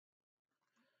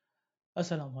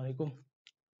আসসালামু আলাইকুম।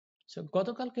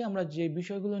 গতকালকে আমরা যে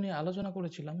বিষয়গুলো নিয়ে আলোচনা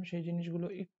করেছিলাম সেই জিনিসগুলো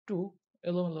একটু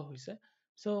এলোমেলো হয়েছে।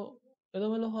 সো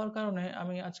এলোমেলো হওয়ার কারণে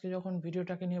আমি আজকে যখন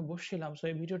ভিডিওটাকে নিয়ে বসছিলাম,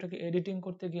 এই ভিডিওটাকে এডিটিং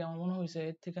করতে গিয়ে আমার মনে হয়েছে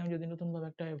এর থেকে আমি যদি নতুনভাবে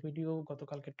একটা ভিডিও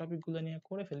গতকালকের টপিকগুলো নিয়ে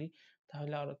করে ফেলি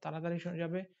তাহলে আরো তাড়াতাড়ি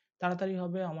যাবে, তাড়াতাড়ি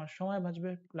হবে, আমার সময়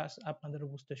বাঁচবে, প্লাস আপনাদেরও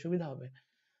বুঝতে সুবিধা হবে।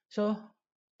 সো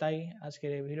তাই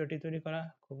আজকের এই ভিডিওটি তৈরি করা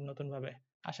খুব নতুনভাবে।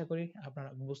 আশা করি আপনারা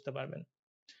বুঝতে পারবেন।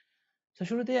 তো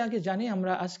শুরুতেই আগে জানি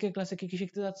আমরা আজকে ক্লাসে কি কি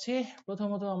শিখতে যাচ্ছি।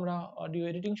 প্রথমত আমরা অডিও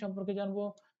এডিটিং সম্পর্কে জানবো,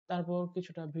 তারপর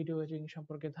কিছুটা ভিডিও এডিটিং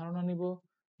সম্পর্কে ধারণা নিব,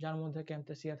 যার মধ্যে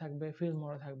ক্যামটেসিয়া থাকবে,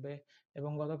 ফিল্মোরা থাকবে,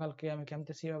 এবং গতকালকে আমি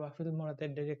ক্যামটেসিয়া বা ফিল্মোরাতে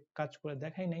ডাইরেক্ট কাজ করে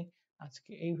দেখাই নাই,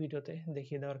 আজকে এই ভিডিওতে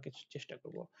দেখিয়ে দেওয়ার কিছু চেষ্টা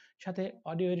করব। সাথে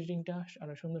অডিও এডিটিংটা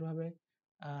আরো সুন্দরভাবে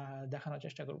দেখানোর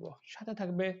চেষ্টা করব। সাথে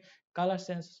থাকবে colour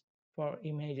sense for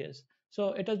images. So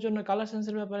এটার জন্য কালার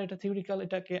সেন্সের ব্যাপারে এটা থিওরিক্যাল,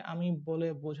 এটাকে আমি বলে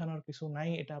বোঝানোর কিছু নাই,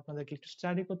 এটা আপনাদেরকে একটু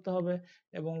স্টাডি করতে হবে,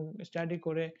 এবং স্টাডি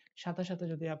করে সাথে সাথে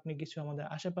যদি আপনি কিছু আমাদের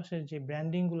আশেপাশের যে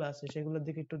ব্র্যান্ডিং গুলো আছে সেগুলোর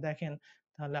দিকে একটু দেখেন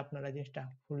তাহলে আপনারা জিনিসটা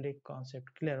ফুললি কনসেপ্ট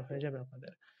ক্লিয়ার হয়ে যাবে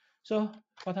আপনাদের। সো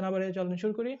কথা না বাড়িয়ে চলুন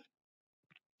শুরু করি।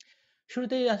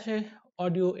 শুরুতেই আসে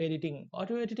অডিও এডিটিং।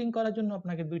 অডিও এডিটিং করার জন্য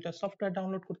আপনাকে দুইটা সফটওয়্যার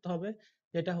ডাউনলোড করতে হবে,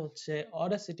 যেটা হচ্ছে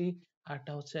অডাসিটি আর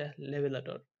একটা হচ্ছে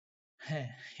লেভেলেটর। হ্যাঁ,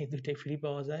 এই দুইটাই ফ্রি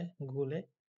পাওয়া যায় গুগলে,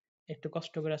 একটু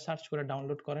কষ্ট করে সার্চ করে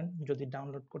ডাউনলোড করেন। যদি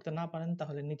ডাউনলোড করতে না পারেন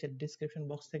তাহলে নিচের ডিসক্রিপশন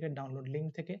বক্স থেকে ডাউনলোড লিংক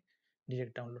থেকে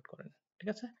ডিরেক্ট ডাউনলোড করেন, ঠিক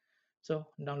আছে? সো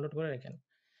ডাউনলোড করে রাখেন।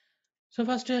 সো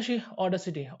ফার্স্টে আসি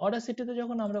অডাসিটি। অডাসিটিতে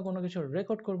যখন আমরা কোনো কিছু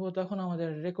রেকর্ড করব তখন আমাদের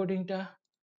রেকর্ডিংটা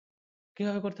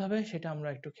কিভাবে করতে হবে সেটা আমরা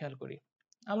একটু খেয়াল করি।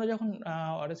 আমরা যখন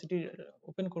অডাসিটি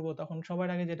ওপেন করব তখন সবার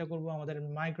আগে যেটা করব, আমাদের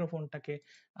মাইক্রোফোনটাকে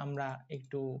আমরা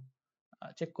একটু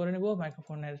চেক করে নেব।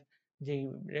 মাইক্রোফোনের যেই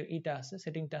ইটা আছে,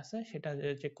 সেটিংটা আছে, সেটা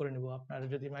চেক করে নিব। আপনার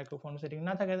যদি মাইক্রোফোন সেটিং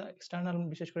না থাকে, এক্সটার্নাল,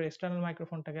 বিশেষ করে এক্সটার্নাল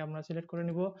মাইক্রোফোনটাকে আমরা সিলেক্ট করে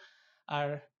নিব। আর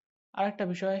আরেকটা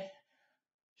বিষয়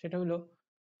সেটা হলো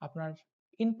আপনার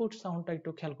ইনপুট সাউন্ডটা একটু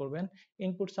খেয়াল করবেন।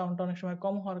 ইনপুট সাউন্ডটা অনেক সময়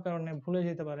কম হওয়ার কারণে ভুলে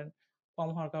যেতে পারেন, কম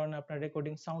হওয়ার কারণে আপনার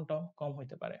রেকর্ডিং সাউন্ডটাও কম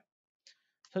হইতে পারে।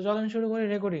 তো চলেন শুরু করি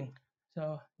রেকর্ডিং। তো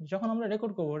যখন আমরা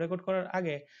রেকর্ড করব, রেকর্ড করার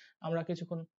আগে আমরা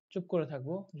কিছুক্ষণ চুপ করে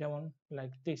থাকবো, যেমন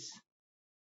লাইক দিস।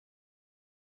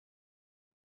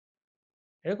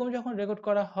 এরকম যখন রেকর্ড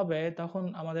করা হবে তখন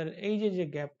আমাদের এই যে যে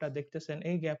গ্যাপটা দেখতেছেন,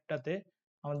 এই গ্যাপটাতে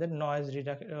আমাদের নয়েজ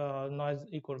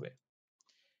করবে।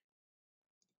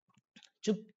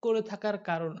 চুপ করে থাকার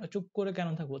কারণ, চুপ করে কেন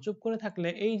থাকবো? চুপ করে থাকলে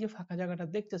এই যে ফাঁকা জায়গাটা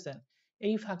দেখতেছেন,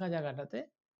 এই ফাঁকা জায়গাটাতে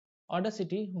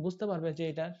অডাসিটি বুঝতে পারবে যে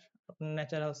এটার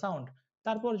ন্যাচারাল সাউন্ড।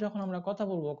 তারপর যখন আমরা কথা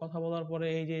বলবো, কথা বলার পরে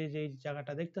এই যে যে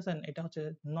জায়গাটা দেখতেছেন এটা হচ্ছে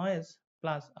নয়েজ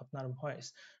প্লাস আপনার ভয়েস।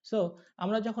 সো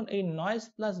আমরা যখন এই নয়েজ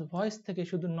প্লাস ভয়েস থেকে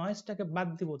শুধু নয়েজটাকে বাদ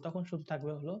দিব তখন শুধু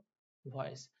থাকবে হলো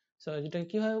ভয়েস। সো এটাকে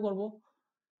কিভাবে করব?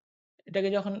 এটাকে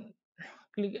যখন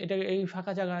এটাকে এই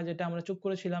ফাঁকা জায়গা যেটা আমরা চুপ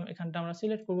করেছিলাম এখানটা আমরা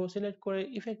সিলেক্ট করব, সিলেক্ট করে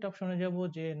ইফেক্ট অপশনে যাব,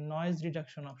 যে নয়েজ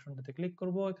রিডাকশন অপশনটাতে ক্লিক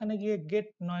করব। এখানে গিয়ে গেট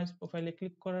নয়েজ প্রোফাইলে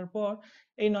ক্লিক করার পর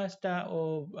এই নয়েজটা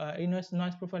এই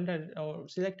নয়েজ প্রোফাইলটা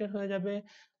সিলেক্টেড হয়ে যাবে।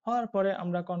 হওয়ার পরে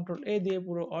আমরা কন্ট্রোল এ দিয়ে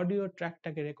পুরো অডিও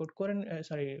ট্র্যাকটাকে রেকর্ড করে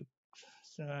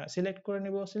সিলেক্ট করে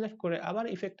নিব। সিলেক্ট করে আবার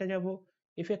ইফেক্টে যাব,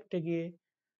 ইফেক্টে গিয়ে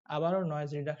আবারও নয়েজ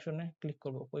রিডাকশনে ক্লিক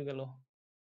করব। কই গেল?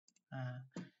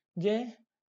 যে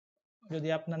যদি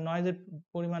আপনার নয়েজের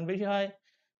পরিমাণ বেশি হয়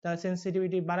তাহলে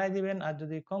সেন্সিটিভিটি বাড়ায় দিবেন, আর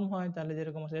যদি কম হয় তাহলে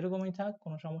যেরকম আছে এরকমই থাক,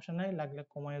 কোনো সমস্যা নাই, লাগলে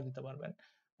কমাইও দিতে পারবেন,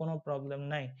 কোনো প্রবলেম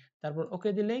নাই। তারপর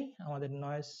ওকে দিলেই আমাদের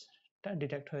নয়েজটা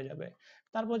ডিটেক্ট হয়ে যাবে।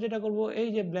 তারপর যেটা করব, এই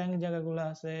যে ব্ল্যাঙ্ক জায়গাগুলো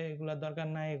আছে এগুলোর দরকার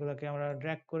নাই, এগুলোকে আমরা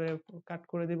ড্র্যাগ করে কাট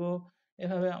করে দিব।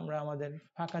 এভাবে আমরা আমাদের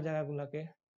ফাঁকা জায়গাগুলোকে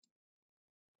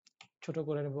ছোট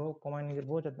করে নেব, কমায় নিয়ে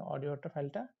যাবো, যাতে অডিওটা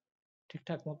ফাইলটা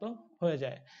ঠিকঠাক মতো হয়ে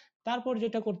যায়। তারপর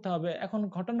যেটা করতে হবে, এখন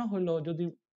ঘটনা হলো যদি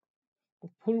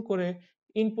ফুল করে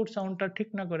ইনপুট সাউন্ডটা ঠিক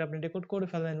না করে আপনি রেকর্ড করে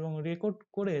ফেলেন এবং রেকর্ড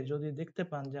করে যদি দেখতে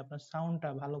পান যে আপনার সাউন্ডটা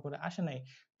ভালো করে আসে নাই,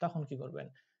 তখন কি করবেন?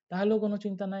 তাহলেও কোনো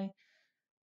চিন্তা নাই,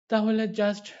 তাহলে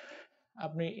জাস্ট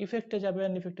আপনি ইফেক্টে যাবেন,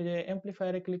 ইফেক্টে যে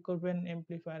এমপ্লিফায়ারে ক্লিক করবেন।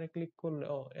 এমপ্লিফায়ারে ক্লিক করলে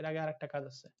এর আগে আরেকটা কাজ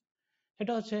আছে,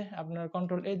 সেটা হচ্ছে আপনার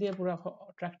কন্ট্রোল এ দিয়ে পুরো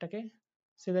ট্র্যাকটাকে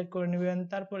সিলেক্ট করে নেবেন।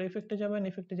 তারপর ইফেক্টে যাবেন,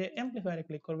 ইফেক্টে যে এমপ্লিফায়ারে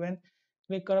ক্লিক করবেন।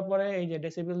 ক্লিক করার পরে এই যে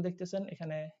ডেসিবেল দেখতেছেন,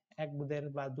 এখানে 1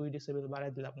 বা 2 ডেসিবেল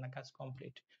বাড়াই দিলে আপনার কাজ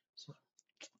কমপ্লিট।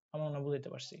 আমরা মনে বুঝতে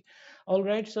পারছি।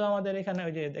 অলরাইট, সো আমাদের এখানে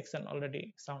ওই যে দেখছেন অলরেডি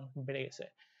সাউন্ড বেড়ে গেছে।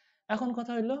 এখন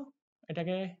কথা হলো,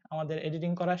 এটাকে আমাদের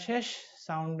এডিটিং করা শেষ,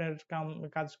 সাউন্ডের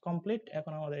কাজ কমপ্লিট।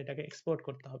 এখন আমাদের এটাকে এক্সপোর্ট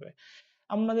করতে হবে।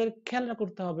 আমাদের খেয়াল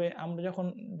করতে হবে, আমরা যখন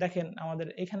দেখেন আমাদের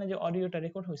এখানে যে অডিওটা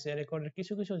রেকর্ড হয়েছে, রেকর্ডের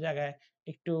কিছু কিছু জায়গায়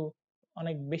একটু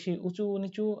অনেক বেশি উঁচু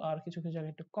নিচু আর কিছু কিছু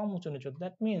জায়গায় একটু কম উঁচু নিচু।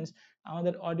 দ্যাট মিনস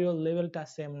আমাদের অডিও লেভেলটা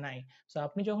সেম নাই। সো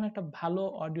আপনি যখন একটা ভালো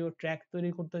অডিও ট্র্যাক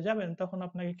তৈরি করতে যাবেন তখন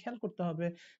আপনাকে খেয়াল করতে হবে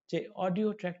যে অডিও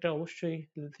ট্র্যাকটা অবশ্যই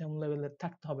সেম লেভেলে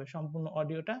থাকতে হবে, সম্পূর্ণ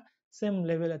অডিওটা সেম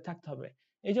লেভেলে থাকতে হবে।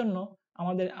 এই জন্য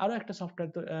আমাদের আরো একটা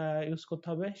সফটওয়্যার ইউজ করতে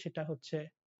হবে, সেটা হচ্ছে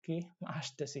কি,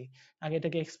 আসতেছি, আগে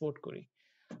এটাকে এক্সপোর্ট করি।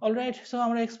 অলরাইট, সো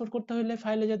আমরা এক্সপোর্ট করতে হলে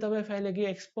ফাইলে যেতে হবে, ফাইলে গিয়ে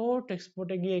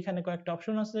এক্সপোর্টে গিয়ে এখানে কয়েকটা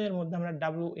অপশন আছে, এর মধ্যে আমরা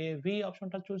WAV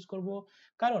অপশনটা চুজ করব,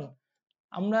 কারণ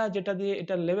আমরা যেটা দিয়ে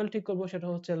এটা লেভেল ঠিক করব সেটা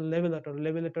হচ্ছে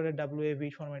লেভেলেটরে WAV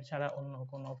ফরম্যাট ছাড়া অন্য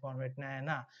কোনো ফরম্যাট নেয়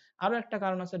না। আরো একটা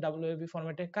কারণ আছে WAV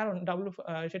ফরম্যাটে, কারণ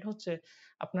সেটা হচ্ছে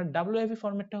আপনার WAV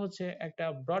ফরম্যাটটা হচ্ছে একটা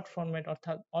ব্রড ফরম্যাট,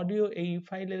 অর্থাৎ অডিও এই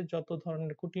ফাইলের যত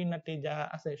ধরনের খুঁটিনাটি যা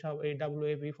আছে সব এই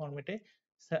WAV ফরম্যাটে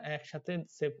একসাথে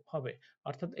সেভ হবে,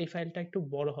 অর্থাৎ এই ফাইলটা একটু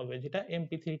বড় হবে, যেটা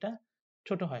MP3টা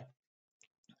ছোট হয়।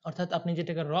 অর্থাৎ আপনি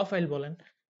যেটাকে র ফাইল বলেন,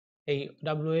 এই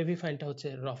WAV ফাইলটা হচ্ছে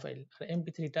র ফাইল, আর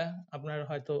MP3টা আপনার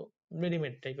হয়তো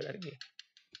রেডিমেড টাইপের আর কি।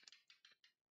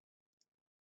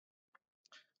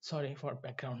 Sorry for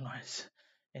background noise.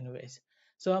 Anyways,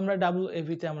 so আমরা WAV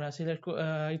তে আমরা সিলেক্ট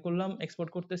করলাম, এক্সপোর্ট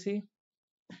করতেছি।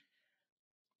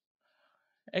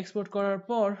 এক্সপোর্ট করার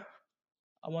পর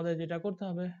আমাদের যেটা করতে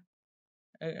হবে,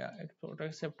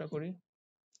 ওটাকে সেভটা করি।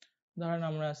 ধরেন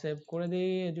আমরা সেভ করে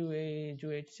দিই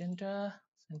জুয়েট সেন্টার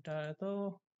তো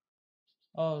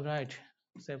অলরাইট,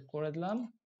 সেভ করে দিলাম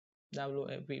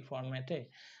WAV ফরম্যাটে।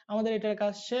 আমাদের এটার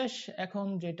কাজ শেষ। এখন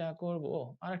যেটা করব,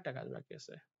 আরেকটা কাজ বাকি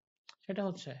আছে, সেটা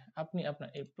হচ্ছে আপনি আপনার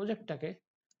এই প্রজেক্টটাকে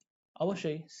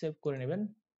অবশ্যই সেভ করে নেবেন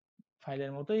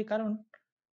ফাইলের মতোই, কারণ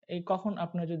এই কখন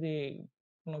আপনার যদি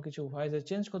কোনো কিছু ভয়েসে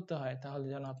চেঞ্জ করতে হয় তাহলে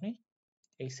যেন আপনি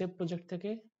এই সেভ প্রজেক্ট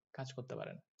থেকে কাজ করতে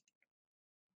পারেন।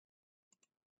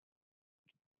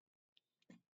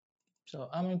 সো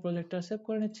আমি প্রজেক্টটা সেভ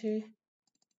করে নিচ্ছি,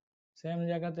 সেম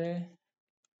জায়গাতে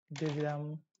দিয়ে দিলাম।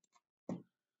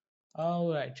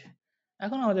 অলরাইট,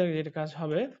 এখন আমাদের যেটা কাজ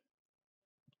হবে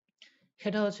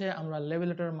সেটা হচ্ছে আমরা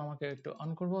লেভেলেটর মামাকে একটু অন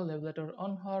করব। লেভেলেটর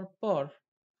অন হওয়ার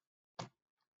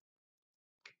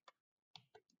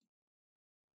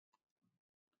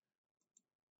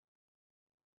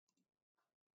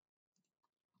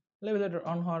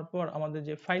পর আমাদের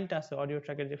যে ফাইলটা আছে, অডিও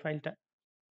ট্র্যাকের যে ফাইলটা,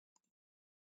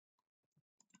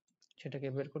 সেটাকে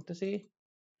বের করতেছি।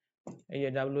 এই যে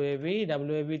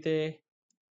WAV তে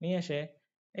নিয়ে এসে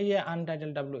এই যে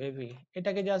আনটাইটেল WAV,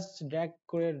 এটাকে জাস্ট ড্র্যাগ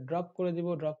করে ড্রপ করে দিব।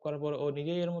 ড্রপ করার পর ও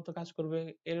নিজেই এর মতো কাজ করবে।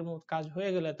 এর মতো কাজ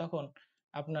হয়ে গেলে তখন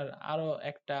আপনার আরো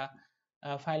একটা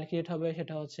ফাইল ক্রিয়েট হবে,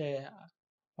 সেটা হচ্ছে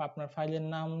আপনার ফাইলের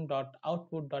নাম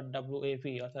 .output.wav,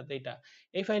 অর্থাৎ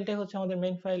এই ফাইলটাই হচ্ছে আমাদের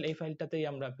মেইন ফাইল। এই ফাইলটাতেই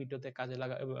আমরা ভিডিওতে কাজে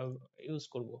ইউজ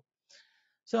করব।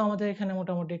 সো আমাদের এখানে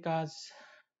মোটামুটি কাজ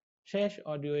শেষ,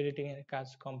 অডিও এডিটিং এর কাজ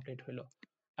কমপ্লিট হলো।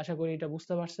 আশা করি এটা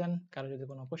বুঝতে পারছেন। কারো যদি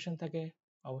কোনো কোশ্চেন থাকে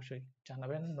অবশ্যই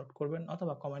জানাবেন, নোট করবেন,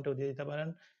 অথবা কমেন্টেও দিয়ে দিতে পারেন,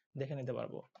 দেখে নিতে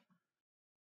পারবো।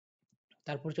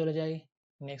 তারপর চলে যাই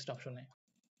নেক্সট অপশনে।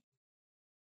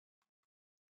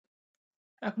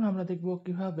 এখন আমরা দেখব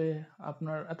কিভাবে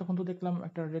আপনার, এতক্ষণ তো দেখলাম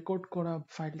একটা রেকর্ড করা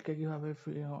ফাইলকে কিভাবে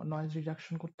নয়েজ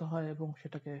রিডাকশন করতে হয় এবং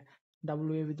সেটাকে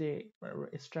WAV দিয়ে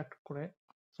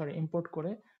ইম্পোর্ট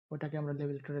করে ওটাকে আমরা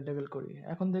লেভেল করি।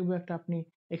 এখন দেখবো একটা আপনি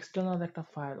এক্সটার্নাল একটা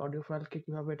ফাইল, অডিও ফাইলকে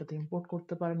কিভাবে এটাতে ইম্পোর্ট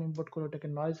করতে পারেন। ইম্পোর্ট করে ওটাকে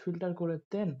নয়েজ ফিল্টার করে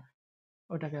দেন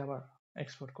ওটাকে আবার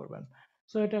এক্সপোর্ট করবেন।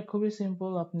 সো এটা খুবই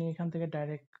সিম্পল, আপনি এখান থেকে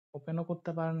ডাইরেক্ট ওপেনও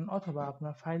করতে পারেন, অথবা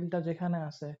আপনার ফাইলটা যেখানে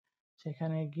আছে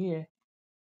সেখানে গিয়ে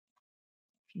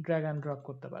ড্র্যাগ অ্যান্ড ড্রপ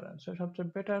করতে পারেন। সো সবচেয়ে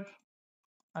better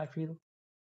I feel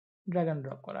drag and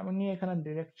drop করা। আমি নিয়ে এখানে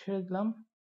ডিরেক্ট ছেড়ে দিলাম,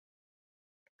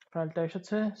 ফাইলটা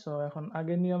এসেছে। সো এখন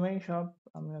আগের নিয়মেই সব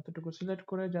আমি এতটুকু সিলেক্ট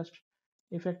করে জাস্ট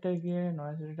ইফেক্টে গিয়ে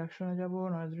নয়েজ রিডাকশনে যাব।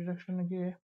 নয়েজ রিডাকশনে গিয়ে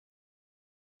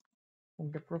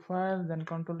প্রোফাইল, দেন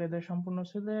কন্ট্রোল এ দিয়ে সম্পূর্ণ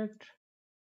সিলেক্ট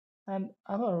অ্যান্ড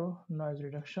আবারও নয়েজ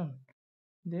রিডাকশন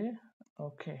দিয়ে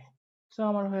ওকে। সো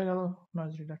আমার হয়ে গেল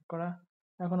নয়েজ রিডাক্ট করা।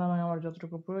 এখন আমি আমার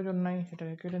যতটুকু প্রয়োজন নাই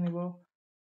সেটাকে কেটে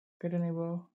নিব,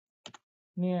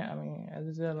 নিয়ে আমি অ্যাজ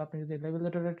ইউজুয়াল, আপনি যদি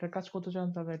লেভেলেটরের কাজ করতে চান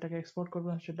তাহলে এটাকে এক্সপোর্ট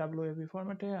করবেন হচ্ছে WAV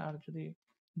ফরম্যাটে, আর যদি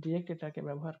ডিরেক্ট এটাকে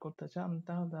ব্যবহার করতে চান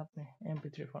তাহলে আপনি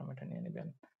MP3 ফরম্যাটে নিয়ে নেবেন।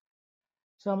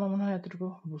 সো আমার মনে হয় এতটুকু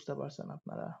বুঝতে পারছেন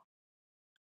আপনারা।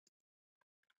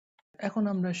 এখন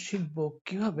আমরা শিখব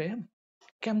কিভাবে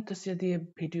Camtasia দিয়ে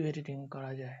ভিডিও এডিটিং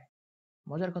করা যায়।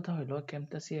 মজার কথা হলো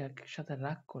Camtasia সাথে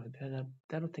রাগ করে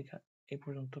 2013 থেকে এই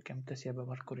পর্যন্ত Camtasia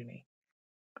ব্যবহার করিনি।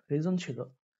 রিজন ছিল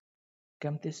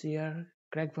Camtasiaর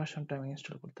ক্র্যাক ভার্সনটা আমি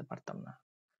ইনস্টল করতে পারতাম না।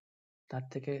 তার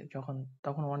থেকে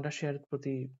তখন ওয়ান্ডারশেয়ার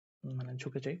প্রতি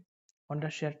ঝুঁকে যাই।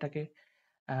 ওয়ান্ডারশেয়ারটাকে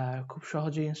খুব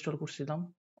সহজেই ইনস্টল করছিলাম।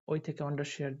 ওই থেকে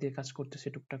ওয়ান্ডারশেয়ার দিয়ে কাজ করতেছি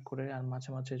টুকটাক করে, আর মাঝে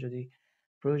মাঝে যদি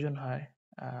প্রয়োজন হয়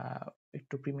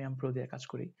একটু প্রিমিয়াম প্রো দিয়ে কাজ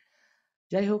করি।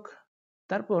 যাই হোক,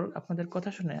 তারপর আপনাদের কথা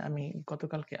শুনে আমি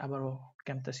গতকালকে আবারও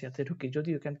ক্যামতাসিয়াতে ঢুকি,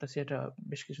 যদিও ক্যামতাসিয়াটা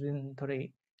বেশ কিছুদিন ধরেই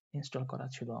ইনস্টল করা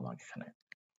ছিল আমার এখানে,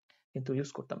 কিন্তু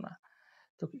ইউজ করতাম না।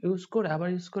 তো ইউজ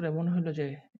করে মনে হলো যে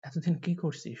এতদিন কি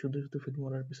করছি, শুধু শুধু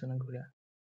ফিল্মোরার পিছনে ঘুরে,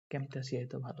 ক্যামতাসিয়াই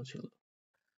তো ভালো ছিল।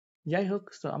 যাই হোক,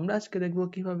 তো আমরা আজকে দেখবো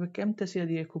কিভাবে ক্যামতাসিয়া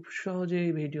দিয়ে খুব সহজেই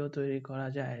ভিডিও তৈরি করা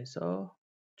যায়। সো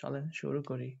চলেন শুরু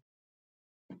করি।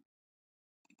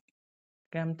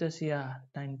 Camtasia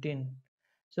 19।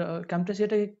 সো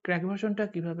Camtasiaটা ক্র্যাক ভার্সনটা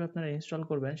কিভাবে আপনারা ইনস্টল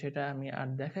করবেন সেটা আমি আর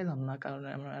দেখাইলাম না, কারণ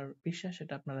আমার বিশ্বাস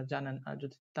সেটা আপনারা জানেন। আর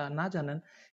যদি তা না জানেন,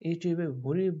 ইউটিউবে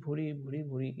ভুরি ভুরি ভুরি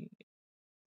ভুরি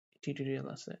টিউটোরিয়াল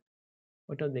আছে,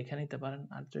 ওইটাও দেখে নিতে পারেন।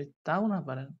 আর যদি তাও না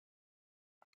পারেন,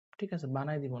 ঠিক আছে,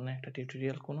 বানাই দিব না একটা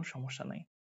টিউটোরিয়াল, কোনো সমস্যা নাই।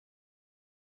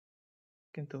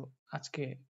 কিন্তু আজকে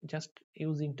জাস্ট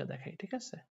ইউজিংটা দেখাই, ঠিক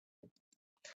আছে?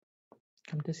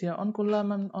 Camtasia অন করলাম,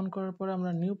 অন করার পরে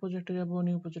আমরা নিউ প্রজেক্টে যাব।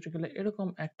 নিউ প্রজেক্টে গেলে এরকম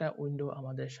একটা উইন্ডো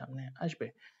আমাদের সামনে আসবে।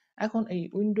 এখন এই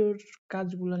উইন্ডোর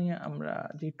কাজগুলো নিয়ে আমরা,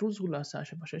 যে টুলসগুলো আছে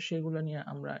আশেপাশে, সেগুলো নিয়ে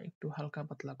আমরা একটু হালকা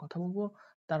পাতলা কথা বলবো,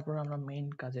 তারপর আমরা মেইন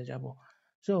কাজে যাব।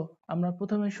 সো আমরা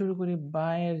প্রথমে শুরু করি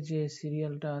বায়ের যে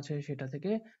সিরিয়ালটা আছে সেটা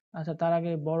থেকে। আচ্ছা, তার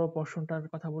আগে বড় পোর্শনটার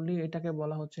কথা বলি। এটাকে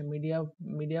বলা হচ্ছে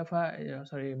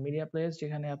মিডিয়া প্লেস,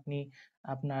 যেখানে আপনি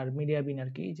আপনার মিডিয়া বিন আর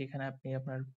কি, যেখানে আপনি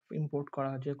আপনার ইম্পোর্ট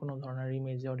করা যে কোনো ধরনের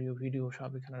ইমেজ, অডিও, ভিডিও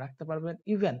সব এখানে রাখতে পারবেন।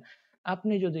 ইভেন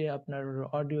আপনি যদি আপনার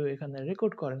অডিও এখানে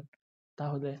রেকর্ড করেন,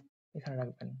 তাহলে এখানে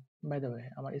রাখবেন। বাই দ্য ওয়ে,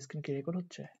 আমার স্ক্রিন কি রেকর্ড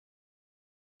হচ্ছে?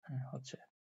 হ্যাঁ, হচ্ছে।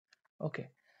 ওকে।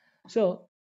 সো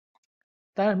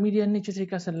তার মিডিয়ার নিচে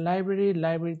ঠিক আছে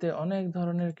লাইব্রেরিতে অনেক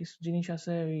ধরনের কিছু জিনিস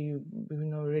আছে, ওই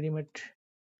বিভিন্ন রেডিমেড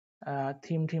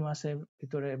থিম আছে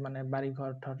ভিতরে, মানে বাড়ি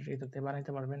ঘর ঠর এটাতে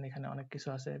বানাইতে পারবেন। এখানে অনেক কিছু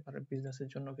আছে, বিজনেসের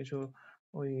জন্য কিছু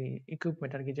ওই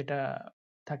ইকুইপমেন্ট আর কি, যেটা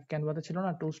থাকে ক্যানভাতে ছিল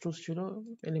না, টুলস ছিল,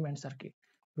 এলিমেন্টস আর কি,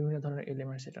 বিভিন্ন ধরনের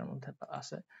এলিমেন্টস এটার মধ্যে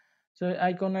আছে। সো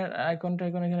আইকনটা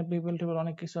এখানে পিপল টিপল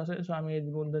অনেক কিছু আছে। সো আমি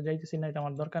বলতে যাইতেছি না, এটা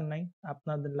আমার দরকার নাই,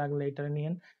 আপনাদের লাগলে এটা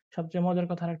নিয়েন। সবচেয়ে মজার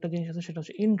কথা আরেকটা জিনিস আছে, সেটা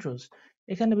হচ্ছে ইন্ট্রোস।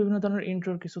 এখানে বিভিন্ন ধরনের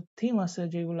ইন্ট্রোর কিছু থিম আছে,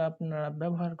 যেগুলো আপনারা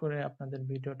ব্যবহার করে আপনাদের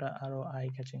ভিডিওটা আরো আই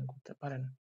ক্যাচিং করতে পারেন।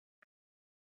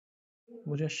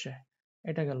 বুঝে আসছে?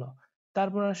 এটা গেল।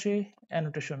 তারপর আসি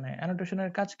অ্যানোটেশনে। অ্যানোটেশনের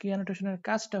কাজ কি? অ্যানোটেশনের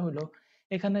কাজটা হলো,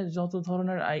 এখানে যত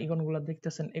ধরনের আইকন গুলো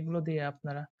দেখতেছেন, এগুলো দিয়ে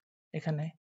আপনারা এখানে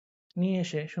নিয়ে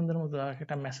এসে সুন্দর মতো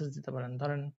একটা মেসেজ দিতে পারেন।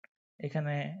 ধরেন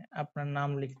এখানে আপনার নাম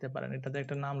লিখতে পারেন, এটাতে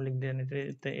একটা নাম লিখলেন,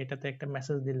 এটাতে একটা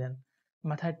মেসেজ দিলেন,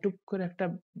 মাথায় টুক করে একটা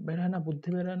বের হয় না, বুদ্ধি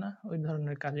বের হয় না, ওই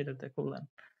ধরনের কাজ এটাতে করলেন।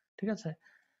 ঠিক আছে?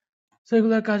 সো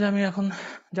এগুলোর কাজ আমি এখন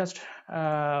জাস্ট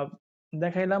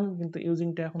দেখাইলাম, কিন্তু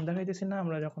ইউজিংটা এখন দেখাইতেছি না।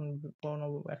 আমরা যখন কোনো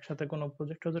একসাথে কোনো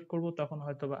প্রজেক্ট করব, তখন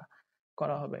হয়তো বা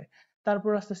করা হবে।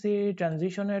 তারপর আসতেছি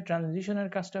ট্রানজিশনের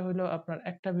কাজটা হলো, আপনার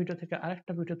একটা ভিডিও থেকে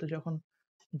আরেকটা ভিডিওতে যখন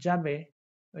যাবে,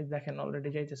 ওই দেখেন অলরেডি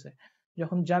যাইতেছে,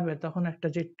 যখন যাবে তখন একটা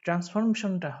যে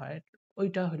ট্রান্সফরমেশনটা হয়,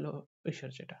 ওইটা হলো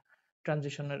ঐশ্বর, যেটা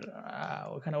ট্রানজিশনের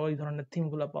ওখানে ওই ধরনের থিম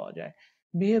গুলো পাওয়া যায়।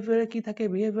 বিহেভিয়ারে কি থাকে?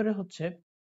 বিহেভিয়ারে হচ্ছে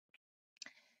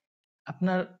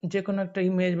আপনার যেকোনো একটা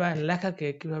ইমেজ বা লেখাকে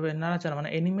কিভাবে নাড়াচাড়া, মানে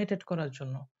অ্যানিমেটেড করার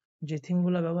জন্য যে থিম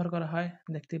গুলো ব্যবহার করা হয়,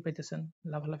 দেখতেই পাইতেছেন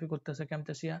লাফালাফি করতেছে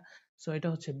ক্যামটাসিয়া। সো এটা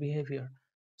হচ্ছে বিহেভিয়ার।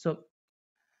 সো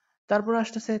তারপর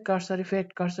আসতেছে কার্সার ইফেক্ট।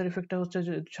 কার্সার ইফেক্টটা হচ্ছে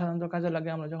যে সাধারণত কাজে লাগে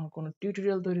আমরা যখন কোনো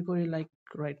টিউটোরিয়াল তৈরি করি, লাইক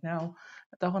রাইট নাও।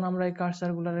 তখন আমরা এই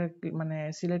কার্সার গুলারে মানে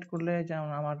সিলেক্ট করলে, যেমন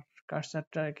আমার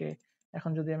কার্সারটাকে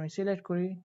এখন যদি আমি সিলেক্ট করি,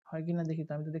 হয় কিনা দেখি,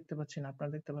 তো আমি তো দেখতে পাচ্ছি না, আপনারা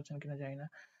দেখতে পাচ্ছেন কিনা জানি না।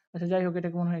 আচ্ছা, যাই হোক,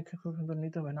 এটাকে মনে হয় খুব সুন্দর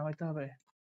নিতে হবে, নামাইতে হবে।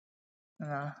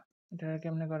 না, এটা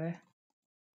কেমনে করে?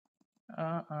 আ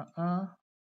আ আ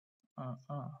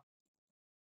আ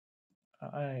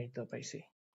আ এই তো পাইছি।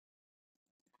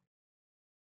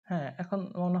 হ্যাঁ, এখন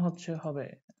মনে হচ্ছে হবে।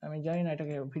 আমি জানি না,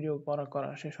 এটাকে ভিডিও করা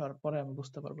শেষ হওয়ার পরে আমি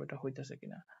বুঝতে পারবো এটা হইতেছে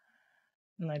কিনা।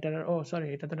 না, এটা, ও সরি,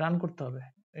 এটাতে রান করতে হবে,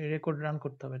 এই রেকর্ড রান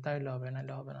করতে হবে, তাইলে হবে,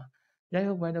 নাইলে হবে না। যাই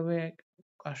হোক, বাই দ্য ওয়ে,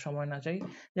 আর সময় না চাই।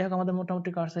 যাই হোক, আমাদের মোটামুটি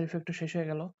কার্সার ইফেক্ট শেষ হয়ে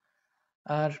গেল।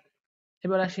 আর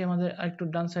এবার আসি আমাদের আরেকটু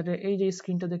ডান সাইডে, এই যে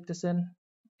স্ক্রিনটা দেখতেছেন,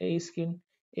 এই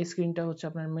স্ক্রিনটা হচ্ছে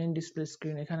আপনার মেইন ডিসপ্লে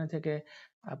স্ক্রিন। এখানে থেকে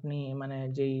আপনি মানে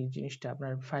যেই জিনিসটা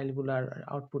আপনার ফাইলগুলার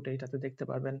আউটপুট এটাতে দেখতে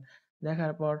পারবেন।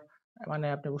 দেখার পর মানে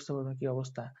আপনি বুঝতে পারবেন কি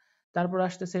অবস্থা। তারপর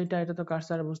আসতেছে এটা তো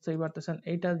কার্সার, বুঝতেই পারতেছেন।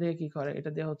 এইটা দিয়ে কি করে?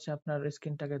 এটা দিয়ে হচ্ছে আপনার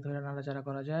স্ক্রিনটাকে ধরে নাড়াচাড়া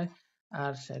করা যায়,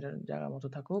 আর সেটার জায়গা মতো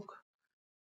থাকুক।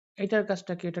 এটার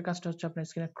কাজটা কি? এটার কাজটা হচ্ছে আপনার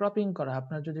স্ক্রিনে ক্রপিং করা।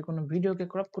 আপনার যদি কোনো ভিডিওকে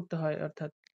ক্রপ করতে হয়,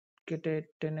 অর্থাৎ কেটে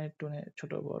টেনে টুনে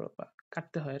ছোট বড় বা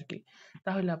কাটতে হয় আর কি,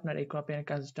 তাহলে আপনার এই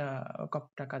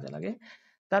ক্রপটা কাজে লাগে।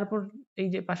 তারপর এই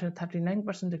যে পাশে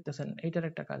 39% দেখতেছেন, এইটার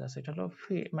একটা কাজ আছে। এটা হলো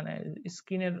মানে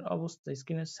স্ক্রিনের অবস্থা,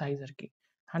 স্ক্রিনের সাইজ আর কি,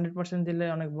 100% দিলে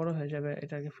অনেক বড় হয়ে যাবে,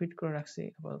 এটাকে ফিট করে রাখছি,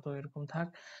 আপাতত এরকম থাক।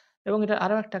 এবং এটা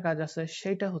আরো একটা কাজ আছে,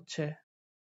 সেইটা হচ্ছে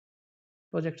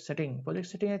প্রজেক্ট সেটিং। প্রজেক্ট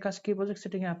সেটিং এর কাজ কি? প্রজেক্ট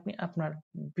সেটিং এ আপনি আপনার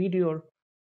ভিডিওর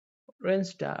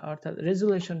রেঞ্জটা অর্থাৎ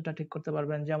রেজুলেশনটা ঠিক করতে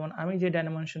পারবেন। যেমন আমি যে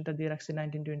ডাইমেনশনটা দিয়ে রাখছি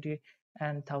 1920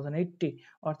 and 1080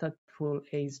 অর্থাৎ ফুল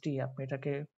এইচডি, আপনি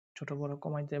এটাকে ছোট বড়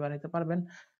কমাইতে বাড়াইতে পারবেন।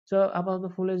 সো আপাতত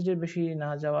ফুল এইচডি বেশি না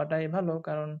যাওয়াটাই ভালো,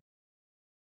 কারণ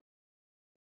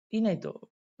নাই তো,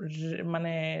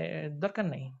 মানে দরকার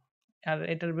নেই। আর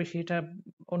এটার বেশি, এটা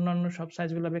অন্যান্য সব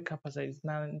সাইজগুলো বেখাপ্পা সাইজ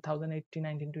না, 1080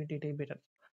 1920 এটাই বেটার।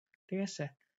 ঠিক আছে,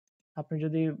 আপনি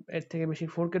যদি এর থেকে বেশি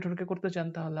 4K টোরকে করতে চান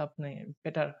তাহলে আপনি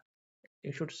better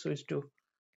you should switch to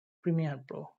Premiere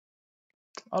Pro.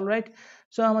 Alright,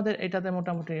 so আমাদের এটাতে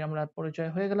মোটামুটি আমরা পরিচয়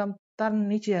হয়ে গেলাম। তার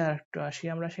নিচে আর একটু আসি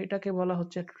আমরা, সেটাকে বলা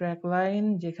হচ্ছে ট্র্যাক লাইন,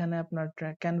 যেখানে আপনার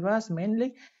ট্র্যাক ক্যানভাস মেইনলি।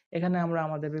 এখানে আমরা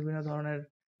আমাদের বিভিন্ন ধরনের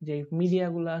যে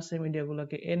মিডিয়াগুলো আছে,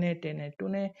 মিডিয়াগুলোকে এনে টেনে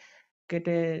টুনে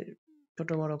কেটে ছোট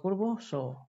বড় করব। সো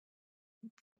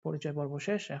পরিচয় পর্ব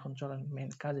শেষ, এখন চলেন মেইন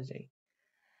কাজে যাই।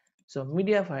 সো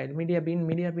মিডিয়া ফাইল, মিডিয়া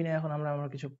বিনে এখন আমরা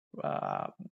কিছু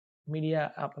মিডিয়া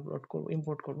আপলোড করব,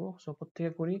 ইম্পোর্ট করব। সো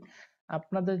কোত্থেকে করি?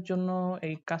 আপনাদের জন্য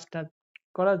এই কাজটা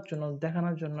করার জন্য,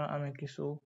 দেখানোর জন্য আমি কিছু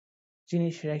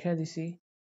জিনিস রেখে দিছি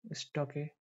স্টকে,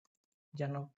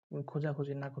 যেন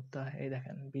খোঁজাখুঁজি না করতে হয়। এই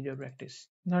দেখেন, ভিডিও প্র্যাকটিস।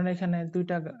 ধরেন এখানে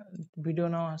দুইটা ভিডিও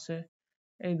নেওয়া আছে,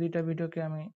 এই দুইটা ভিডিওকে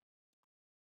আমি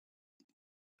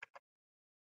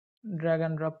ড্র্যাগ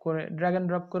অ্যান্ড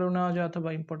ড্রপ করেও নেওয়া যায়, অথবা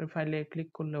ইম্পোর্টেড ফাইলে ক্লিক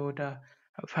করলে ওটা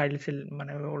ফাইল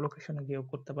মানে লোকেশনে গিয়েও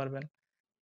করতে পারবেন।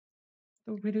 তো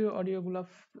ভিডিও অডিওগুলো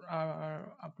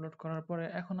আপলোড করার পরে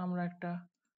এখন আমরা একটা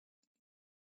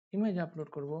ইমেজ আপলোড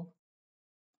করব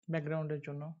ব্যাকগ্রাউন্ডের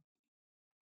জন্য।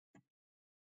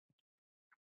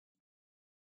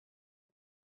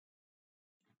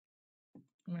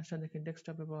 ইমেজটা দেখি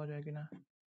ডেস্কটপে পাওয়া যায় কিনা।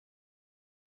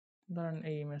 ধরেন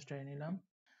এই ইমেজটাই নিলাম।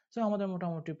 সো আমাদের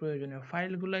মোটামুটি প্রয়োজনীয়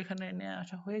ফাইলগুলো এখানে নিয়ে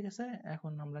আসা হয়ে গেছে।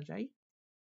 এখন আমরা যাই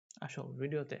আসল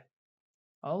ভিডিওতে।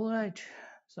 অলরাইট,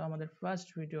 সো আমাদের ফার্স্ট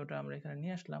ভিডিওটা আমরা এখানে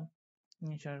নিয়ে আসলাম।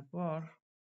 নিয়ে আসার পর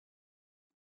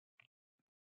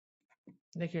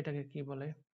দেখি এটাকে কি বলে।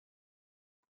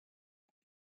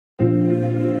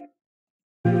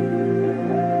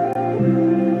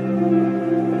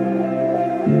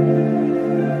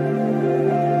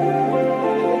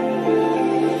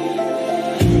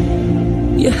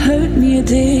 You hurt me, you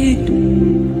did,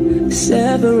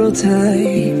 several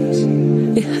times.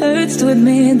 It hurts to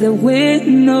admit that we're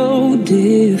no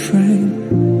different.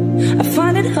 I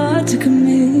find it hard to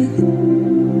commit,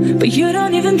 but you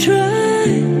don't even try.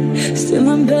 Still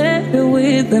I'm better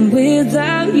with than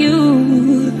without you.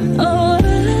 Oh,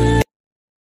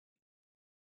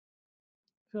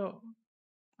 তো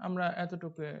আমরা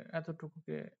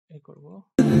এতটুকুকে এই করব।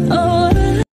 oh,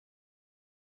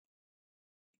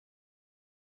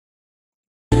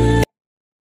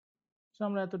 so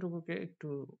আমরা এতটুকুকে একটু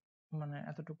মানে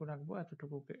এতটুকু রাখবো,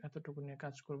 এতটুকু নিয়ে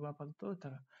কাজ করবো আপাতত।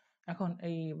 এখন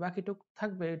এই বাকিটুক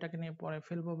থাকবে, এটাকে নিয়ে পরে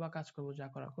ফেলবো বা কাজ করবো, যা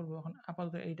করা করবো। এখন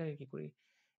আপাতত এইটাকে কি করি?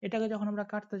 এটাকে যখন আমরা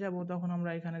কাটতে যাব তখন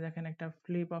আমরা এখানে দেখেন একটা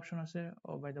ফ্লিপ অপশন আছে।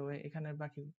 ও বাই দ্য ওয়ে, এখানে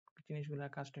বাকি জিনিসগুলো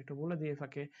কাজটা একটু বলে দিয়ে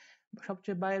ফাঁকে।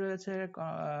 সবচেয়ে বাইরে রয়েছে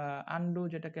আনডু,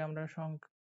 যেটাকে আমরা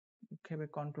সংক্ষেপে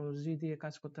কন্ট্রোল জি দিয়ে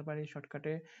কাজ করতে পারি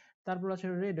শর্টকাটে। তারপর আছে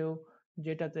রেডো,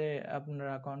 যেটাতে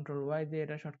আপনারা কন্ট্রোল ওয়াই দিয়ে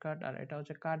এটা শর্টকাট, আর এটা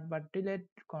হচ্ছে কাট বা ডিলেট,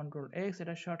 কন্ট্রোল এক্স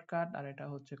এটা শর্টকাট, আর এটা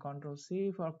হচ্ছে control C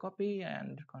for copy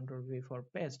and control V for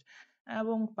paste.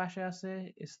 এবং পাশে আছে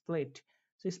স্প্লিট।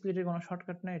 সো স্প্লিটের কোনো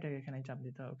শর্টকাট নেই, এটাকে এখানে চাপ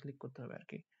দিতে হবে, ক্লিক করতে হবে আর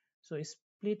কি। সো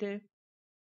স্প্লিটে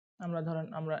ধরেন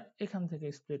আমরা এখান থেকে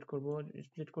স্প্লিট করব।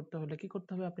 স্প্লিট করতে হলে কি করতে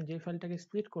হবে? আপনি যে ফাইলটাকে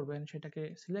স্প্লিট করবেন সেটাকে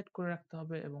সিলেক্ট করে রাখতে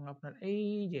হবে, এবং আপনার এই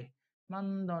যে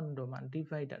মানদণ্ড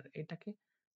ডিভাইডার, এটাকে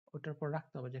ওটার উপর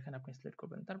রাখতে হবে যেখানে আপনি স্প্লিট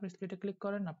করবেন। তারপর স্প্লিটে ক্লিক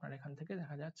করেন, আপনার এখান থেকে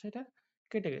দেখা যাচ্ছে এটা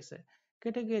কেটে গেছে।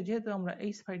 কেটে গিয়ে যেহেতু আমরা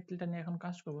এই ফাইলটা নিয়ে এখন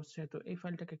কাজ করবো, সেহেতু এই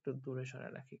ফাইলটাকে একটু দূরে সরে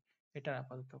রাখি, এটার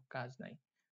আপাতত কাজ নাই।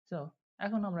 তো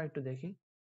এখন আমরা একটু দেখি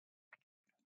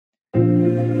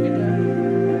এটা আমাদের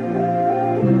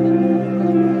প্রথম কাজ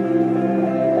করতে হবে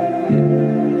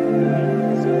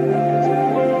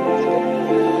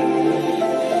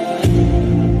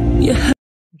কি?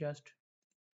 জাস্ট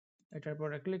এটার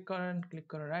পরে ক্লিক করেন, ক্লিক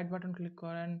করে রাইট বাটন ক্লিক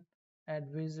করেন, অ্যাড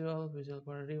ভিজুয়াল, ভিজুয়াল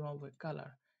পরে রিমুভ এ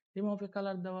কালার। রিমুভ এ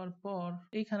কালার দেওয়ার পর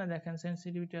এইখানে দেখেন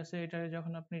সেন্সিটিভিটি আছে, এটা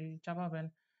যখন আপনি চাপাবেন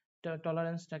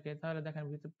টলারেন্সটাকে, তাহলে দেখেন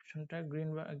ভিতরটা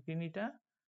গ্রিনিটা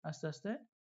আস্তে আস্তে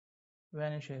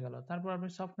ভ্যানিশ হয়ে গেল। তারপর আপনি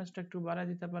সফটনেসটা একটু বাড়ায়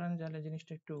দিতে পারেন, যাতে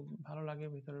জিনিসটা একটু ভালো লাগে,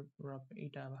 ভিতরের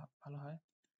এইটা ভালো হয়।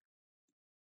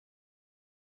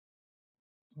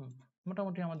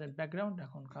 মোটামুটি আমাদের ব্যাকগ্রাউন্ড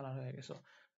এখন কালার হয়ে গেছে।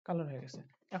 কালার হয়ে গেছে।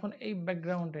 এখন এই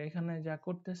ব্যাকগ্রাউন্ডে এখানে যা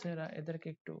করতেছে এরা, এদেরকে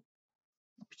একটু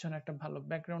পিছনে একটা ভালো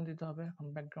ব্যাকগ্রাউন্ড দিতে হবে। এখন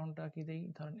ব্যাকগ্রাউন্ডটা কি দেই,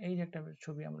 ধরেন এই যে একটা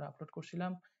ছবি আমরা আপলোড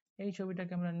করছিলাম, এই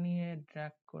ছবিটাকে আমরা নিয়ে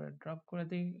ড্র্যাগ করে ড্রপ করে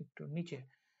দিই একটু নিচে।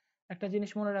 একটা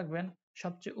জিনিস মনে রাখবেন,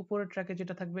 সবচেয়ে উপরের ট্র্যাকে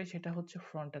যেটা থাকবে সেটা হচ্ছে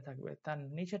ফ্রন্টে থাকবে, তার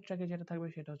নিচের ট্র্যাকে যেটা থাকবে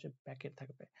সেটা হচ্ছে ব্যাকে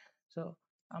থাকবে। সো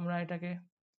আমরা এটাকে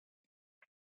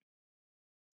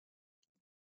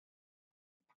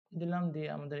দিলাম, দিয়ে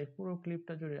আমাদের এই পুরো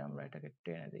ক্লিপটা জুড়ে আমরা এটাকে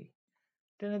টেনে দিই।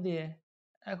 টেনে দিয়ে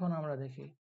এখন আমরা দেখি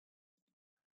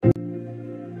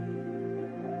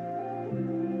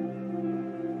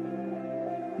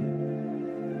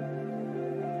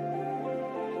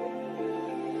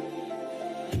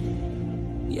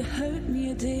You hurt me,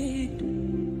 you did,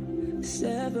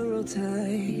 several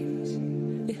times.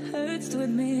 It hurts to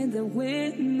admit that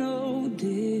we're no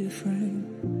different.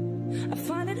 I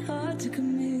find it hard to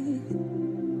commit,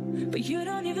 but you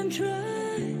don't even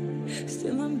try.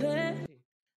 Still I'm bad.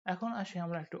 এখন আসি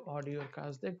আমরা একটু অডিওর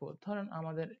কাজ দেখব। ধরেন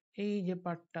আমাদের এই যে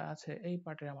পার্টটা আছে, এই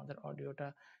পার্টে আমাদের অডিওটা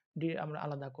দিয়ে আমরা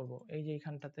আলাদা করব। এই যে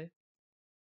এখানটাতে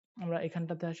আমরা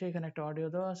এখানটাতে আসি, এখানে একটা অডিও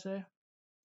দেওয়া আছে,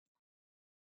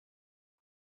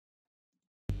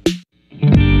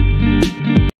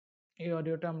 এই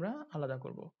অডিওটা আমরা আলাদা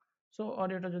করব। সো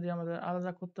অডিওটা যদি আমাদের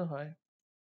আলাদা করতে হয়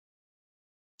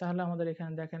তাহলে আমাদের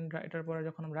এখানে দেখেন এটার পরে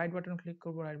যখন আমরা রাইট বাটন ক্লিক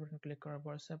করব, রাইট বাটন ক্লিক করার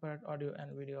পর সেপারেট অডিও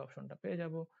এন্ড ভিডিও অপশনটা পেয়ে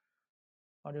যাব।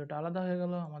 অডিওটা আলাদা হয়ে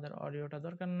গেল, আমাদের অডিওটা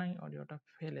দরকার নাই, অডিওটা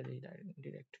ফেলে দিই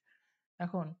ডিরেক্ট।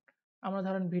 এখন আমরা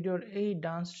ধরেন ভিডিওর এই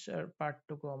ডান্সের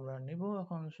পার্টটুকু আমরা নিব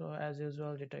এখন। সো অ্যাজ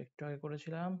ইউজুয়াল যেটা একটু আগে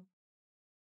করেছিলাম,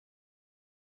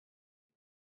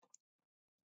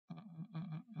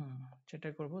 সেটা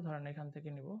করব। ধরেন এখান থেকে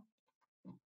নিব,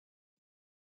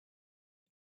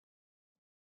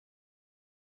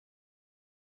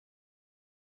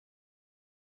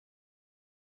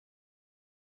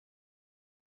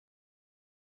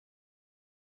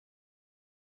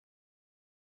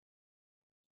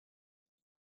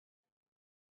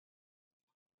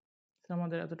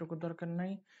 আমাদের এতটুকু দরকার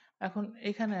নাই। এখন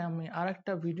এখানে আমি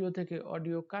আরেকটা ভিডিও থেকে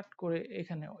অডিও কাট করে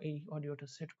এখানে এই অডিওটা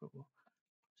সেট করব।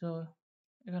 সো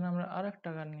এখানে আমরা আরেকটা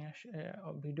গান নিয়ে আসি,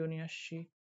 ভিডিও নিয়ে আসছি।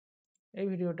 এই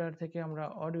ভিডিওটার থেকে আমরা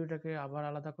অডিওটাকে আবার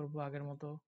আলাদা করব আগের মতো।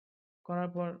 করার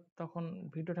পর তখন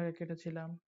ভিডিওটাকে কেটেছিলাম,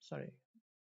 সরি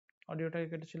অডিওটাকে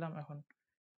কেটেছিলাম, এখন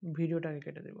ভিডিওটাকে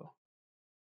কেটে দেব।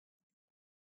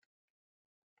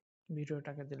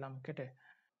 ভিডিওটাকে দিলাম কেটে।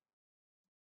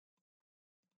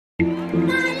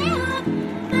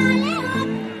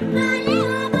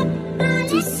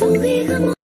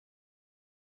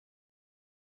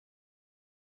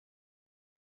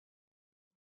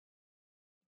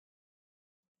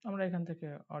 আমরা এখান থেকে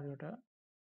অডিওটা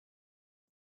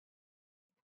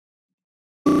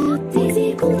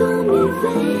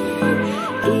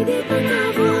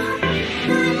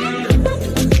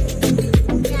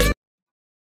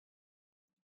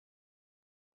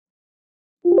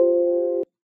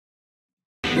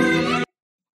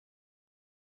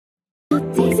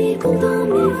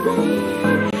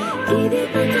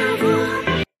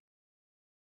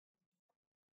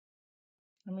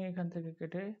আমি এখান থেকে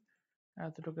কেটে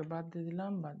এতটুকু বাদ দিয়ে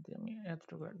দিলাম, বাদ দিয়ে আমি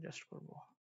এতটুকু অ্যাডজাস্ট করব।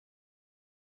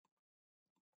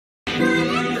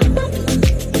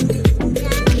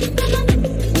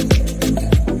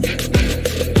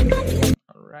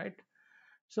 রাইট।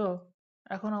 সো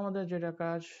এখন আমাদের যেটা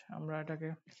কাজ, আমরা এটাকে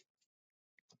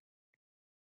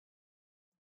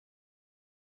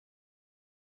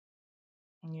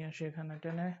নিয়ে আসি এখানে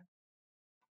টেনে।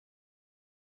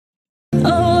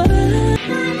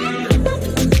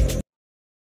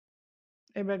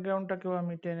 এই ব্যাকগ্রাউন্ডটাকেও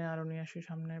আমি টেনে আরো নিয়ে আসি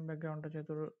সামনে। ব্যাকগ্রাউন্ডটা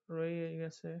যেহেতু রয়ে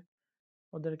গেছে,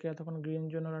 ওদেরকে এতক্ষণ গ্রিন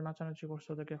জোন ওরা নাচানাচি করছে,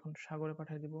 ওদেরকে এখন সাগরে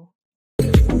পাঠিয়ে দিব।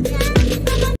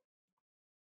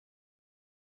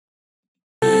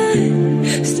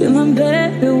 Still I'm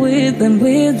better with than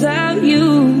without you.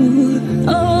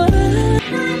 Oh.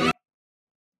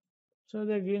 So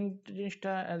ওদের গ্রিন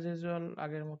জিনিসটা অ্যাজ ইউজুয়াল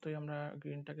আগের মতোই আমরা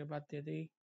গ্রিনটাকে বাদ দিয়ে দিই,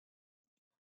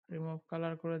 রিমুভ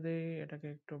কালার করে দিই, এটাকে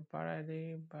একটু বাড়ায় দিই,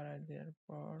 বাড়ায় দেওয়ার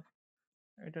পর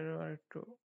এটারও আর একটু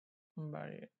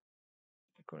বাড়িয়ে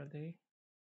করে দিই।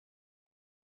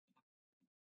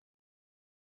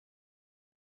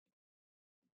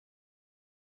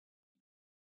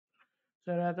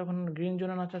 যারা এতক্ষণ গ্রিন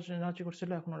জোনে নাচানাচি করছিল,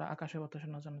 এখন ওরা আকাশে বাতাসে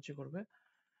নাচানাচি করবে।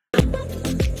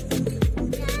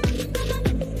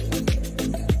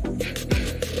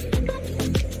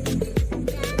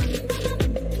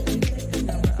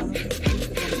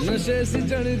 नशे सी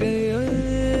चढ़ गई ओए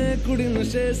कुड़ी,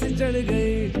 नशे सी चढ़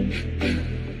गई,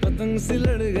 पतंग सी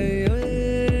लड़ गई ओए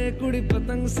कुड़ी,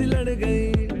 पतंग सी लड़ गई,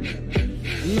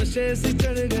 नशे सी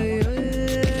चढ़ गई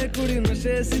ओए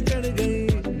सी चढ़ गई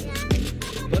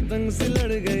पतंग सी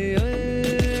लड़ गई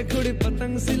ओए कुड़ी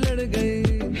पतंग सी लड़ गई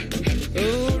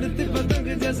उड़ती पतंग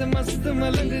जैसे मस्त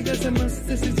मलंग जैसे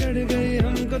मस्त सी चढ़ गई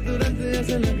हमको तुरंत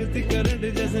ऐसे लगती करंट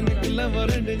जैसे निकला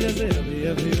वारंट जैसे अभी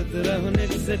अभी उतरा होने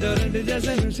से टोरेंट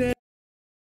जैसे नशे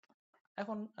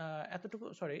এখন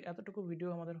এতটুকু ভিডিও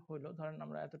আমাদের হলো ধরেন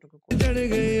আমরা এতটুকু चढ़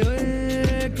गई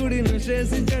ओए कुड़ी नशे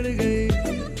सी चढ़ गई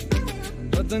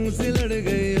पतंग सी लड़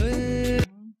गई ओए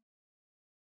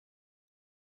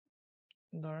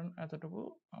ধরেন এতটুকু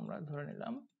আমরা ধরে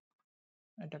নিলাম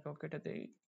এটাকেও কেটে দেই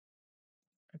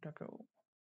এটাকেও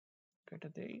কেটে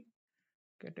দেই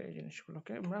কেটে এই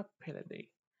জিনিসগুলোকে আমরা ফেলে দেই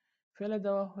ফেলে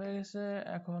দেওয়া হয়ে গেছে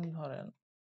এখন ধরেন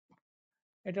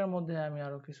এটার মধ্যে আমি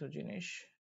আরো কিছু জিনিস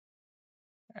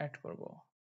অ্যাড করব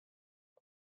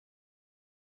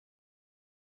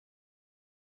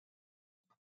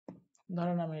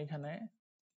ধরেন আমি এখানে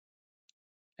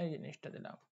এই জিনিসটা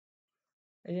দিলাম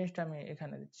এই জিনিসটা আমি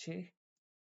এখানে দিচ্ছি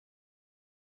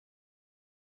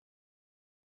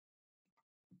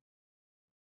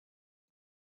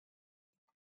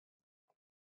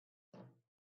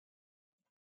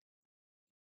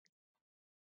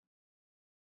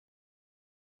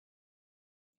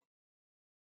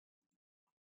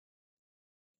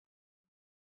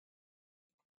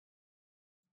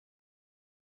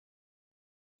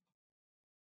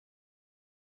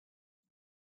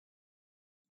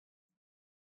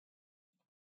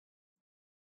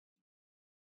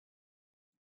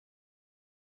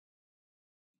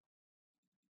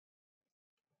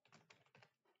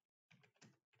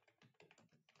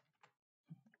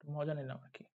মজা নিলাম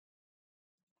আর কি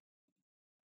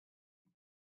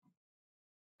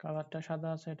কালারটা সাদা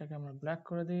আছে এটাকে আমরা ব্ল্যাক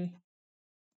করে দিই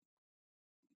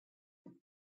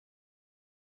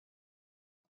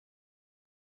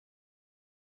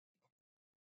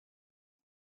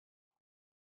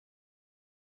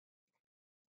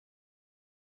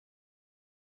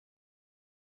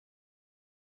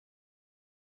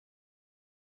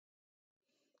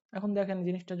এখন দেখেন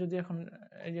জিনিসটা যদি এখন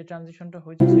এই যে ট্রানজিশনটা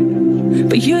হইতেছে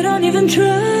But you don't even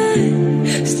try.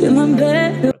 Still I'm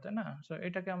better. তাই না সো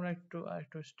এটাকে আমরা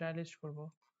একটু স্টাইলিশ করব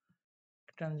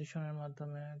ট্রানজিশনের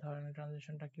মাধ্যমে ধরেন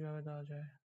ট্রানজিশনটা কিভাবে দেওয়া যায়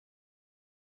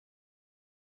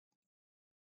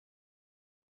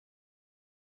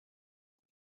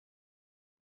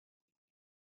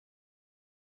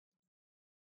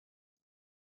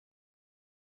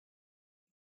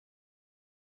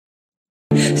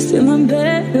Still I'm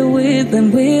better with than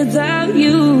without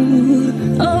you.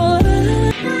 Oh,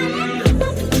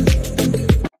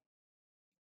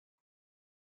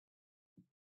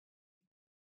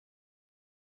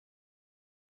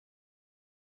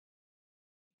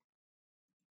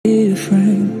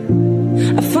 different.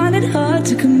 I find it hard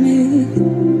to commit,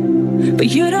 but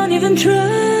you don't even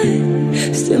try.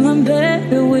 Still I'm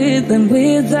better with than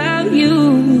without you.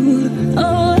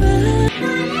 Oh,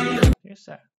 ঠিক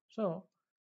আছে সো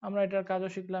আমরা এটার কাজও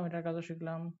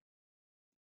শিখলাম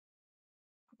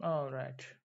অলরাইট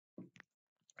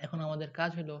এখন আমাদের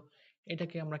কাজ হলো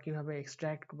এটাকে আমরা কিভাবে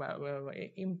এক্সট্রাক্ট বা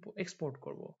এক্সপোর্ট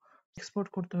করব এক্সপোর্ট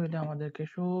করতে হলে আমাদেরকে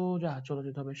সোজা চলে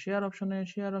যেতে হবে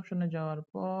শেয়ার অপশনে যাওয়ার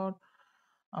পর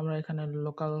আমরা এখানে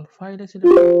লোকাল ফাইলে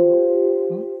সিলেক্ট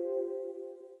করব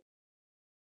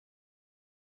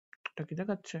এটা কি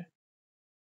দেখাচ্ছে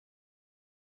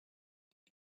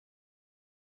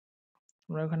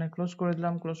আমরা এখানে ক্লোজ করে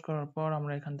দিলাম ক্লোজ করার পর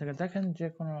আমরা এখান থেকে দেখেন যে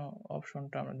কোনো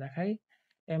অপশনটা আমরা দেখাই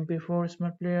mp4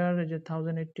 স্মার্ট প্লেয়ার এই যে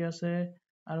 1080 আছে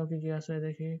আরো কি কি আছে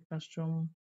দেখি কাস্টম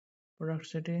প্রোডাক্ট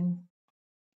সেটিং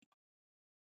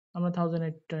আমরা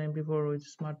 1080 mp4 উইথ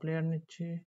স্মার্ট প্লেয়ার নিচ্ছি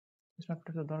স্মার্ট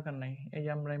প্লেয়ার দরকার নাই এই যে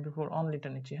আমরা mp4 অনলিটা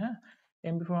নিচ্ছি হ্যাঁ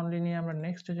mp4 অনলি নিয়ে আমরা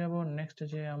নেক্সটে যাব নেক্সটে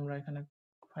যে আমরা এখানে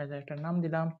ফাইলে একটা নাম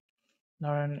দিলাম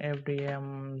ধরেন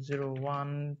fdm01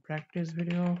 প্র্যাকটিস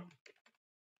ভিডিও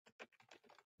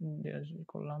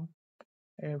করলাম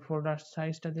এই ফোল্ডার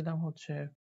সাইজটা দিলাম হচ্ছে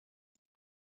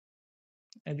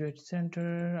এডুকেট সেন্টার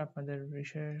আপনাদের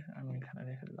বিষয় আমি এখানে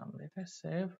রেখে দিলাম লেখা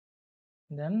save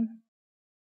then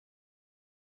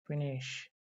finish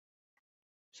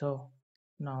so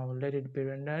now let it be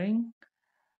rendering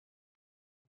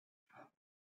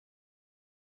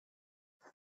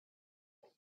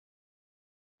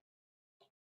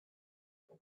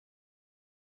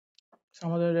so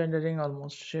আমাদের রেন্ডারিং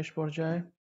অলমোস্ট শেষ পর্যায়ে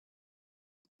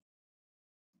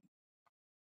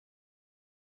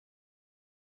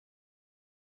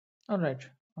অলরাইট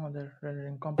আমাদের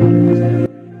রেন্ডারিং কমপ্লিট হয়েছে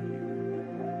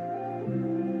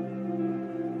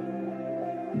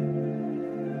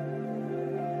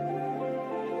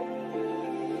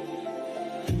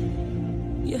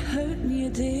you hurt me,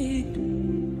 you did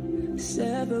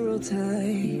several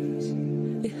times.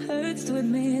 It hurts to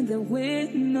admit that we're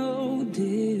no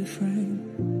different.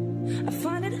 I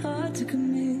find it hard to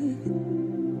commit,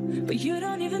 but you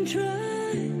don't even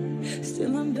try.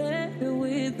 Still I'm better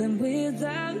with than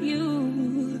without you.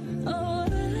 Oh,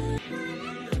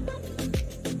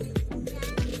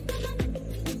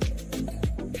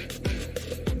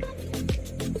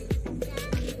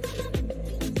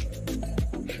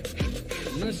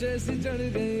 नशे सी चढ़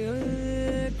गई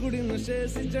ओए कुड़ी नशे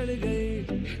सी चढ़ गई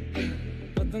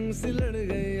पतंग सी लड़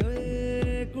गई ओए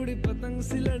कुड़ी पतंग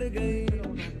सी लड़ गई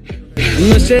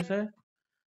नशे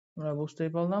আমরা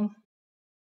বুঝতেই পারলাম।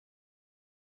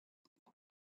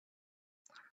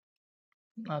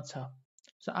 আচ্ছা,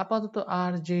 তো আপাতত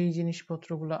আর যেই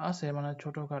জিনিসপত্রগুলো আছে মানে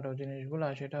ছোটখাটো জিনিসগুলা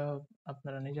সেটা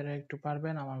আপনারা নিজেরা একটু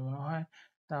পারবেন আমার মনে হয়।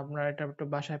 তা আপনারা এটা একটু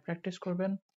বাসায় প্র্যাকটিস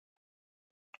করবেন।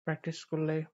 প্র্যাকটিস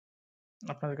করলে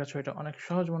আপনাদের কাছে এটা অনেক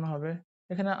সহজ মনে হবে।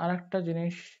 এখানে আরেকটা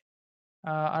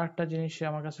জিনিস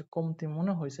আমার কাছে কমতি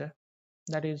মনে হয়েছে,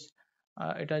 দ্যাট ইজ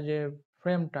এটা যে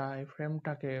ফ্রেমটা, এই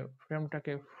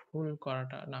ফ্রেমটাকে ফুল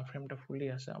করাটা না, ফ্রেমটা ফুলই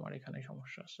আছে, আমার এখানে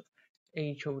সমস্যা আছে, এই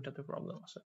ছবিটাতে প্রবলেম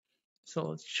আছে। সো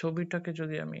ছবিটাকে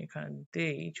যদি আমি এখানে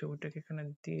দেই, ছবিটাকে এখানে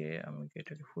দিয়ে আমি কি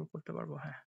এটাকে ফুল করতে পারবো?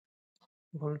 হ্যাঁ,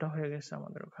 ভুলটা হয়ে গেছে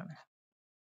আমাদের ওখানে।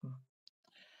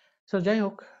 সো যাই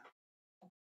হোক,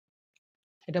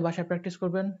 এটা বাসায় প্র্যাকটিস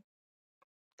করবেন।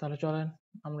 তাহলে চলেন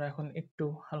আমরা এখন একটু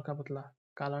হালকা পাতলা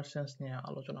কালার সেন্স নিয়ে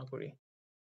আলোচনা করি।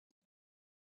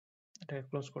 এটাকে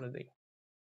ক্লোজ করে দেই।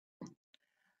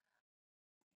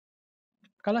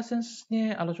 কালার সেন্স নিয়ে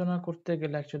আলোচনা করতে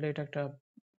গেলে অ্যাকচুয়ালি এটা একটা,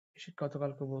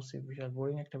 গতকালকে বলছি, বিশাল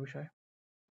বোরিং একটা বিষয়।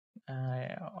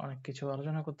 অনেক কিছু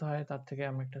আলোচনা করতে হয়, তার থেকে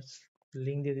আমি একটা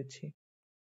লিঙ্ক দিয়ে দিচ্ছি।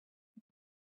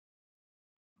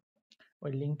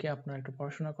 ওই লিঙ্কে আপনারা একটু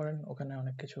পড়াশোনা করেন, ওখানে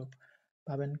অনেক কিছু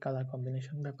পাবেন কালার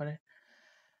কম্বিনেশন ব্যাপারে।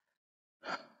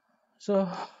 সো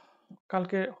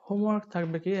কালকে হোমওয়ার্ক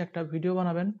থাকবে কি, একটা ভিডিও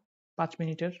বানাবেন 5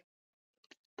 মিনিটের।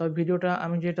 তবে ভিডিওটা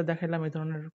আমি যেটা দেখাইলাম এই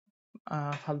ধরনের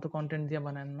ফালতু কন্টেন্ট দিয়ে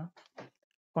বানান না।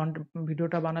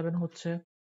 ভিডিওটা বানাবেন হচ্ছে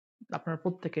আপনার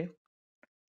প্রত্যেকে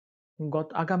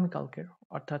আগামীকালকের,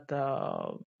 অর্থাৎ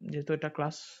যেহেতু এটা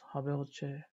ক্লাস হবে হচ্ছে,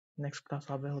 নেক্সট ক্লাস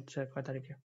হবে হচ্ছে কয়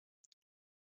তারিখে,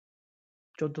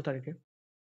 14 তারিখে।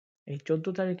 এই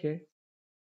 14 তারিখে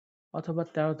অথবা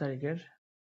 13 তারিখের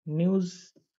নিউজ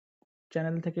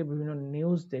চ্যানেল থেকে বিভিন্ন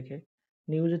নিউজ দেখে,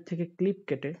 নিউজের থেকে ক্লিপ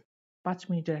কেটে 5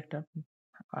 মিনিটের একটা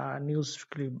নিউজ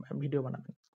ক্লিপ ভিডিও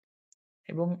বানাবেন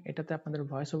এবং এটাতে আপনাদের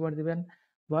ভয়েস ওভার দিবেন।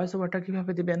 ভয়েস ওভারটা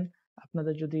কিভাবে দিবেন?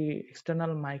 আপনাদের যদি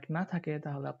এক্সটার্নাল মাইক না থাকে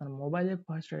তাহলে আপনার মোবাইলে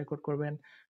ভয়েসটা রেকর্ড করবেন।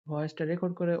 ভয়েসটা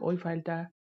রেকর্ড করে ওই ফাইলটা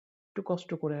একটু কষ্ট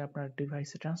করে আপনার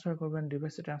ডিভাইসে ট্রান্সফার করবেন।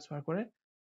 ডিভাইসে ট্রান্সফার করে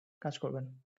কাজ করবেন।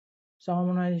 সো আমার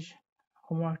মনে হয়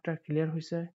হোমওয়ার্কটা ক্লিয়ার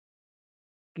হয়েছে।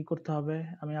 কি করতে হবে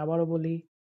আমি আবারও বলি,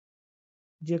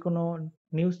 যে কোনো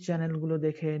নিউজ চ্যানেলগুলো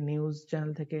দেখে নিউজ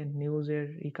চ্যানেল থেকে নিউজের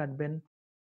কাটবেন,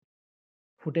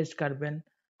 ফুটেজ কাটবেন,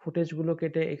 ফুটেজগুলো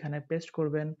কেটে এখানে পেস্ট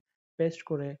করবেন, পেস্ট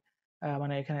করে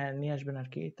মানে এখানে নিয়ে আসবেন আর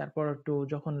কি। তারপর একটু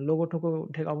যখন লোগো টোগো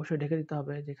অবশ্যই ঢেকে দিতে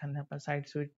হবে, যেখানে আপনার সাইড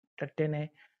সুইটটা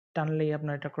টানলেই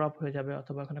আপনার এটা ক্রপ হয়ে যাবে,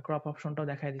 অথবা এখানে ক্রপ অপশনটাও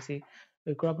দেখাই দিছি,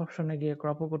 ওই ক্রপ অপশনে গিয়ে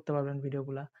ক্রপও করতে পারবেন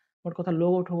ভিডিওগুলা। ওর কথা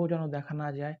লোগো টোগো যেন দেখা না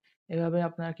যায়। এভাবে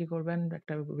আপনারা কি করবেন,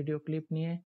 একটা ভিডিও ক্লিপ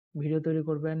নিয়ে ভিডিও তৈরি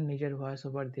করবেন নিজের ভয়েস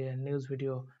ওভার দিয়ে, নিউজ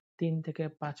ভিডিও 3 থেকে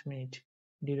 5 মিনিট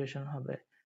ডিউরেশন হবে।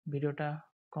 ভিডিওটা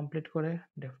কমপ্লিট করে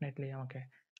ডেফিনেটলি আমাকে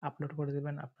আপলোড করে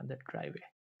দিবেন আপনাদের ড্রাইভে।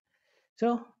 সো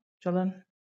চলেন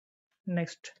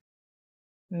নেক্সট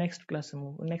ক্লাসে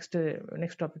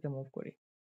নেক্সট টপিকে মুভ করি।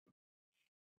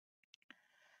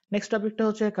 নেক্সট টপিকটা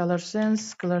হচ্ছে কালার সেন্স।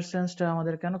 কালার সেন্সটা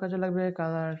আমাদের কেন কাজে লাগবে?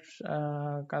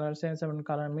 কালার সেন্স এবং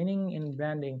কালার মিনিং ইন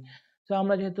ব্র্যান্ডিং। তো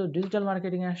আমরা যেহেতু ডিজিটাল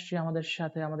মার্কেটিং এ আসছি, আমাদের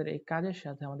সাথে, আমাদের এই কাজের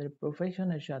সাথে, আমাদের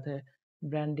প্রফেশনের সাথে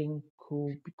ব্র্যান্ডিং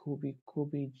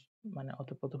খুবই মানে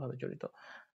ওতপ্রোতভাবে জড়িত।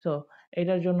 তো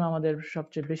এটার জন্য আমাদের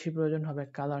সবচেয়ে বেশি প্রয়োজন হবে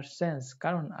কালার সেন্স।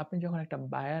 কারণ আপনি যখন একটা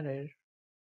বায়ারের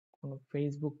কোনো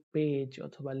ফেসবুক পেজ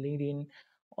অথবা লিঙ্কডইন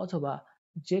অথবা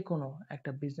যে কোনো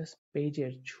একটা বিজনেস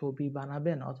পেজের ছবি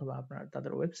বানাবেন, অথবা আপনার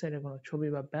তাদের ওয়েবসাইটে কোনো ছবি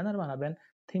বা ব্যানার বানাবেন,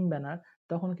 থিম ব্যানার,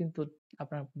 তখন কিন্তু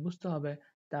আপনার বুঝতে হবে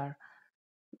তার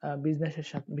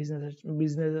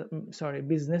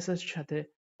বিজনেসের সাথে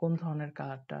কোন ধরনের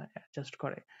কালারটা অ্যাডজাস্ট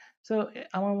করে। সো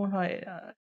আমার মনে হয়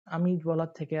আমি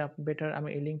বলার থেকে বেটার আমি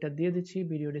এই লিঙ্কটা দিয়ে দিচ্ছি,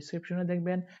 ভিডিও ডিসক্রিপশনে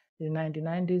দেখবেন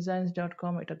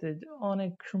 99designs.com, এটাতে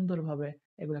অনেক সুন্দরভাবে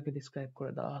এগুলাকে ডিসক্রাইব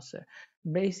করে দেওয়া আছে।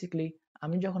 বেসিক্যালি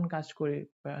আমি যখন কাজ করি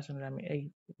পার্সোনালি আমি এই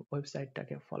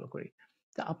ওয়েবসাইটটাকে ফলো করি।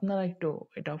 তো আপনারা একটু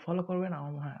এটা ফলো করবেন,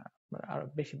 আমার মনে হয় আরো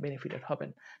বেশি বেনিফিটেড হবেন।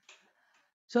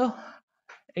 সো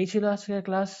এই ছিল আজকের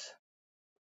ক্লাস।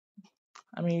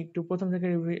 আমি একটু প্রথম থেকে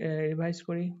রিভাইজ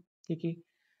করি কি কি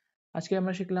আজকে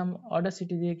আমরা শিখলাম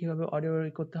Audacity দিয়ে কিভাবে অডিও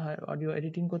করতে হয়, অডিও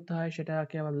এডিটিং করতে হয়,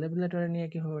 সেটাকে আবার লেভেলেটরে নিয়ে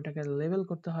কিভাবে ওটাকে লেভেল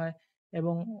করতে হয়,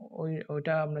 এবং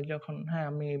ওইটা আমরা যখন, হ্যাঁ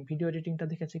আমি ভিডিও এডিটিংটা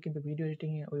দেখেছি, কিন্তু ভিডিও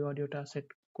এডিটিংয়ে ওই অডিওটা সেট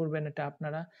করবেন এটা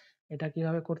আপনারা। এটা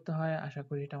কিভাবে করতে হয় আশা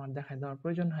করি এটা আমার দেখায় দেওয়ার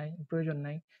প্রয়োজন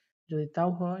নাই। যদি তাও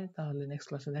হয় তাহলে নেক্সট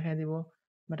ক্লাসে দেখাই দিব,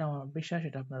 বাট আমার বিশ্বাস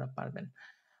এটা আপনারা পারবেন।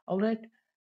 অলরাইট,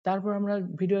 তারপর আমরা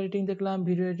ভিডিও এডিটিং দেখলাম,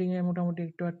 ভিডিও এডিটিং এ মোটামুটি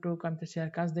একটু Camtasiaর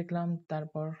কাজ দেখলাম,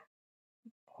 তারপর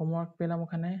হোমওয়ার্ক পেলাম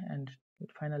ওখানে, অ্যান্ড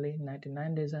ফাইনালি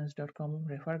 99designs.com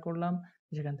রেফার করলাম,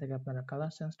 যেখান থেকে আপনারা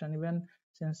কালার সেন্সটা নেবেন।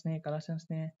 কালার সেন্স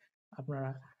নিয়ে আপনারা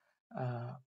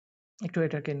একটু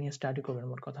এটাকে নিয়ে স্টাডি করবেন,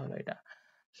 মোট কথা হলো এটা।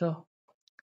 সো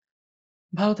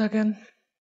ভালো থাকেন,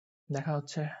 দেখা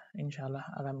হচ্ছে ইনশাআল্লাহ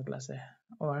আগামী ক্লাসে।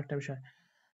 ও আরেকটা বিষয়,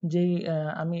 যেই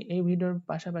আমি এই ভিডিওর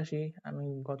পাশাপাশি আমি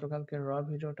গতকালকে র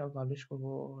ভিডিওটাও পাবলিশ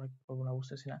করবো না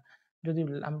বুঝতেছি না। যদি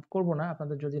আমি করবো না,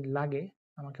 আপনাদের যদি লাগে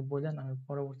আমাকে বলেন, আমি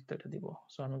পরবর্তীতে এটা দিব।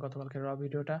 সো আমি গতকালকে র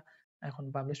ভিডিওটা এখন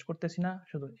পাবলিশ করতেছি না,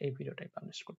 শুধু এই ভিডিওটাই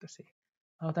পাবলিশ করতেছি।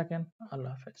 ভালো থাকেন,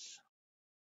 আল্লাহ হাফেজ।